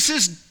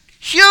Jesus'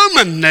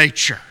 human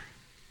nature.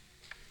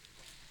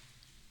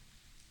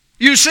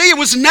 You see, it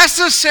was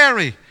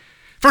necessary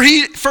for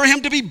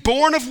him to be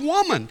born of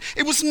woman.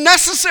 It was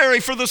necessary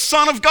for the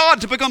Son of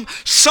God to become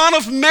Son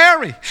of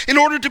Mary in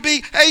order to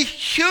be a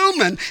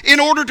human,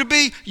 in order to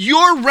be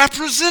your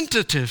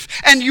representative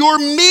and your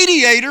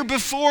mediator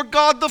before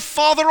God the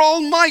Father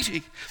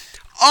Almighty.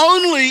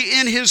 Only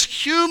in his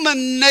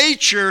human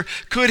nature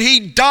could he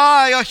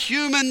die a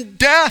human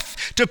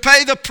death to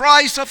pay the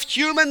price of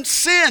human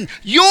sin,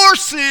 your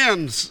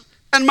sins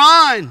and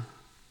mine.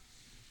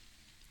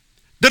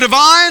 The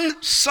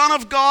divine Son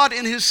of God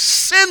in his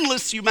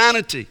sinless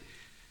humanity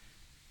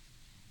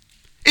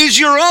is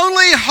your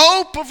only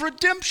hope of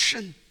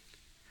redemption,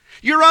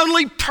 your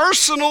only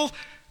personal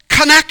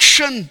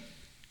connection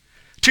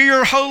to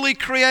your holy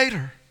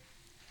Creator.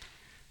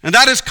 And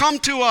that has come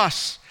to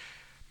us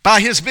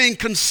by his being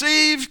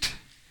conceived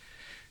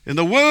in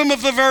the womb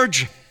of the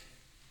Virgin,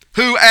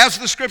 who, as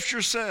the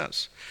Scripture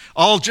says,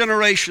 all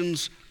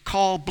generations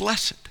call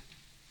blessed,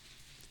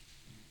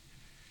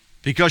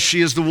 because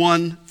she is the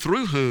one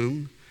through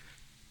whom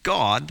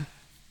God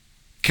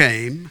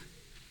came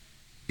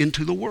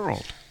into the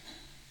world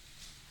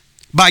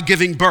by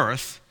giving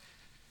birth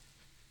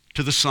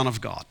to the Son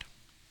of God.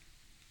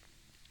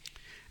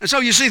 And so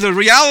you see, the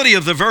reality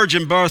of the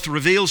virgin birth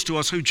reveals to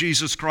us who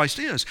Jesus Christ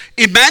is.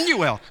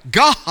 Emmanuel,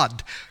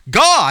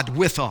 God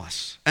with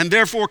us, and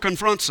therefore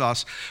confronts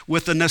us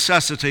with the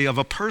necessity of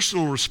a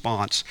personal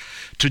response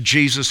to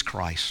Jesus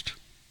Christ.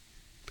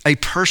 A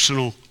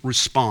personal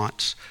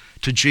response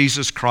to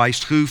Jesus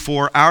Christ, who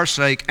for our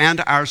sake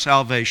and our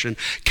salvation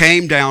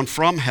came down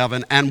from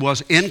heaven and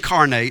was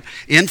incarnate,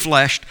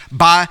 infleshed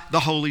by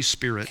the Holy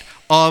Spirit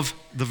of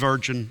the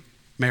Virgin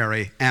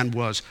Mary and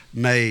was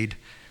made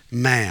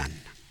man.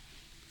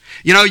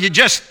 You know, you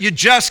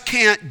just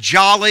can't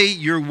jolly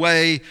your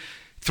way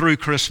through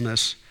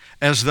Christmas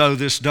as though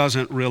this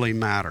doesn't really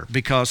matter.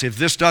 Because if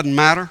this doesn't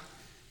matter,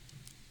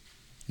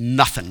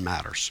 nothing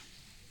matters.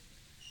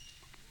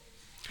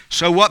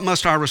 So what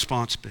must our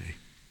response be?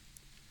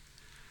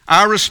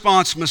 Our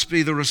response must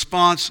be the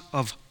response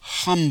of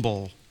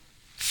humble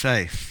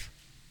faith.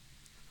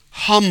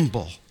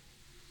 Humble,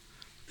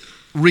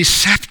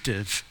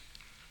 receptive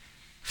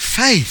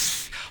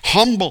faith.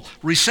 Humble,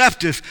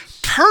 receptive,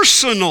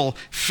 personal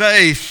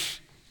faith,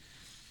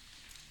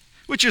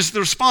 which is the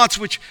response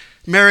which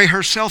Mary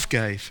herself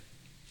gave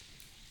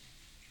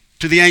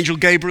to the angel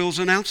Gabriel's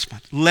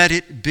announcement. Let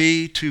it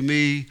be to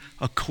me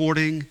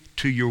according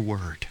to your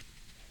word.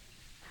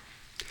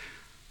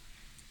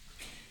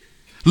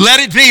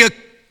 Let it be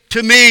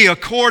to me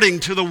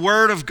according to the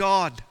word of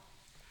God,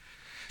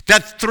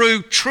 that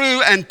through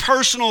true and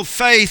personal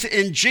faith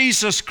in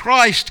Jesus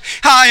Christ,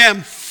 I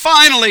am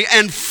finally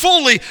and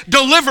fully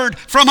delivered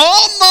from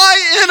all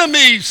my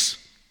enemies.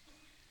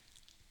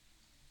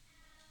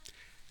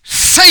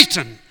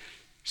 Satan,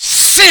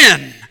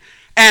 sin,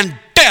 and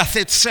death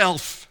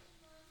itself.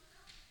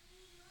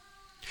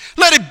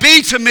 Let it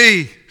be to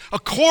me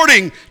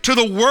according to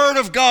the word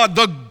of God,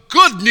 the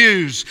good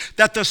news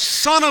that the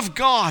Son of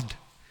God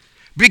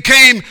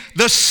became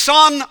the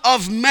Son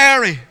of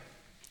Mary,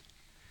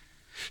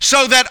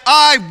 so that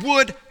I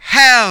would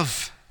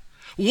have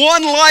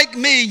one like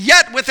me,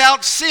 yet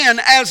without sin,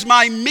 as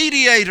my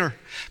mediator,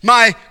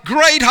 my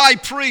great high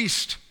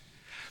priest,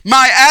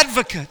 my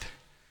advocate,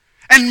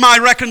 and my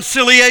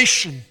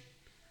reconciliation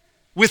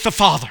with the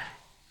Father.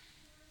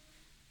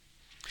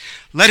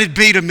 Let it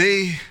be to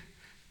me,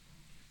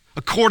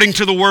 according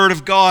to the word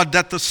of God,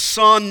 that the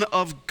Son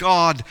of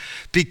God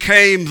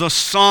became the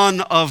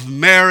Son of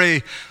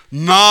Mary,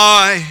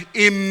 my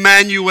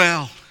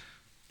Emmanuel.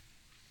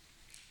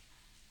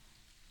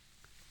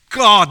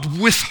 God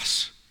with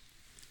us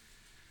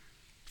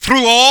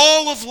through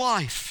all of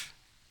life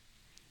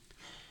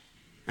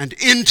and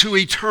into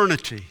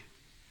eternity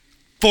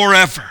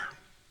forever.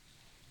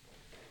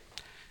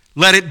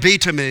 Let it be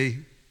to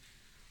me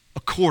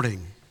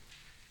according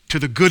to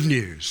the good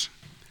news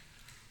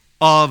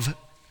of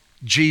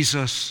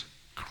Jesus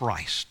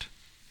Christ.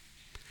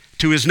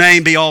 To his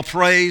name be all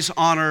praise,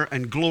 honor,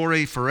 and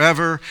glory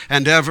forever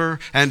and ever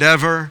and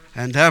ever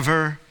and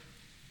ever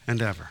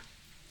and ever.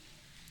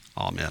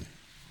 Amen.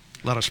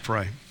 Let us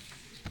pray.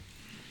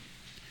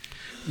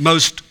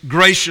 Most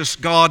gracious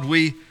God,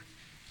 we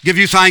give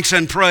you thanks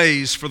and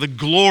praise for the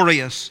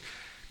glorious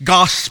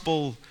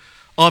gospel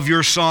of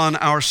your Son,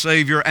 our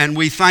Savior, and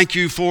we thank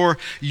you for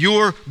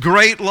your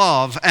great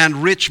love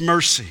and rich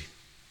mercy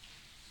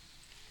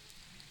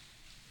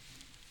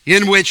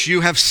in which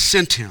you have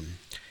sent him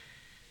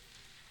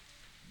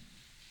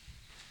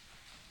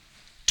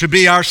to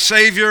be our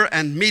Savior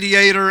and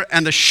mediator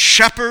and the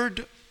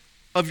shepherd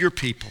of your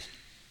people.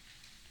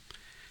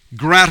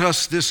 Grant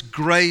us this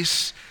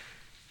grace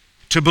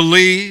to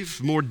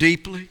believe more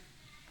deeply,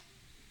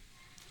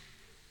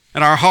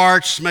 and our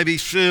hearts may be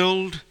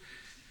filled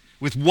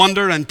with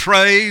wonder and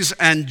praise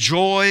and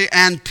joy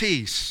and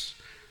peace,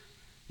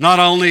 not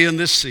only in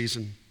this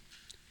season,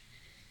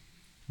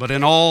 but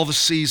in all the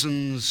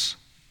seasons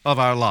of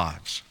our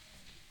lives.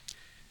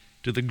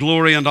 To the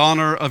glory and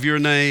honor of your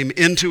name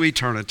into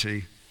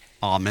eternity.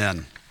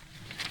 Amen.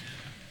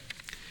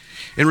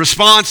 In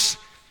response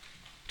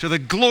to the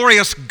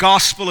glorious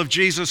gospel of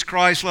Jesus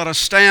Christ, let us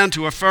stand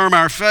to affirm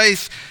our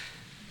faith.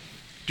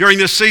 During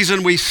this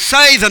season, we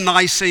say the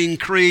Nicene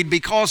Creed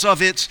because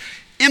of its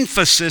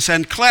emphasis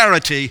and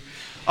clarity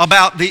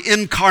about the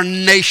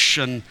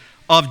incarnation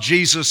of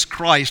Jesus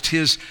Christ,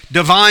 his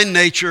divine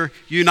nature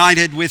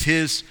united with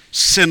his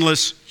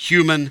sinless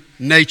human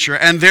nature.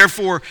 And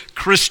therefore,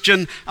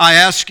 Christian, I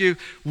ask you,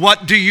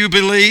 what do you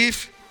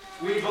believe?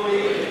 We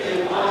believe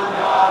in one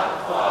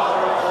God,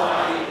 Father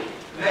Almighty,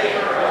 maker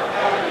of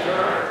heaven and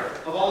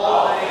earth, of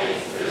all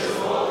things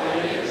visible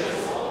and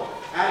invisible,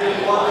 and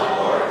in one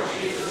Lord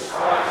Jesus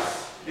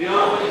Christ, the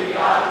only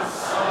begotten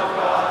Son of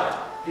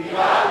God,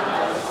 begotten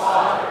of the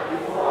Father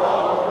before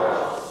all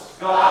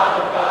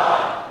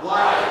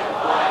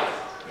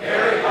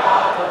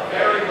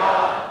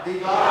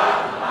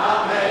begotten,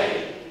 not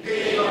made,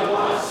 being of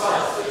one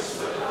substance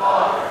with the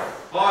Father,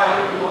 by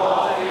whom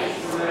all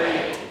things were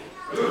made,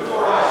 who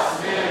for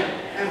us men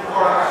and for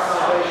our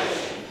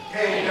salvation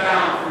came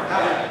down from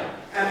heaven,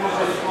 and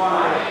was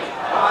incarnate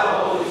by the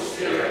Holy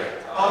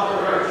Spirit of the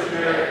Virgin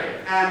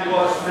Mary, and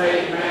was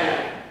made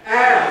man,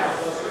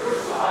 and was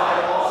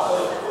crucified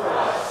also for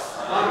us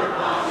under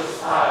Pontius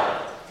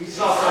Pilate. He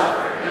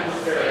suffered and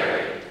was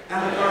buried,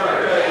 and the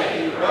third day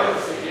he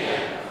rose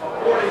again,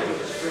 according to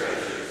the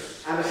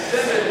Scriptures, and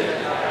ascended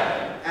into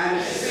heaven, and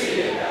is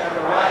seated at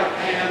the right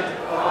hand of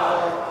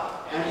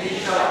God, and he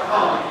shall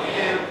come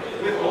again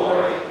with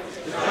glory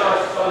to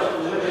judge both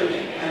the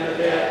living and the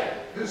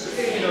dead, whose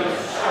kingdom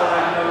shall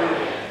have no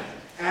end.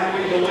 And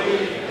we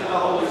believe in the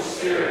Holy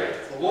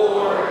Spirit, the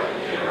Lord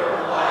and giver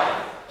of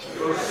life,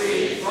 who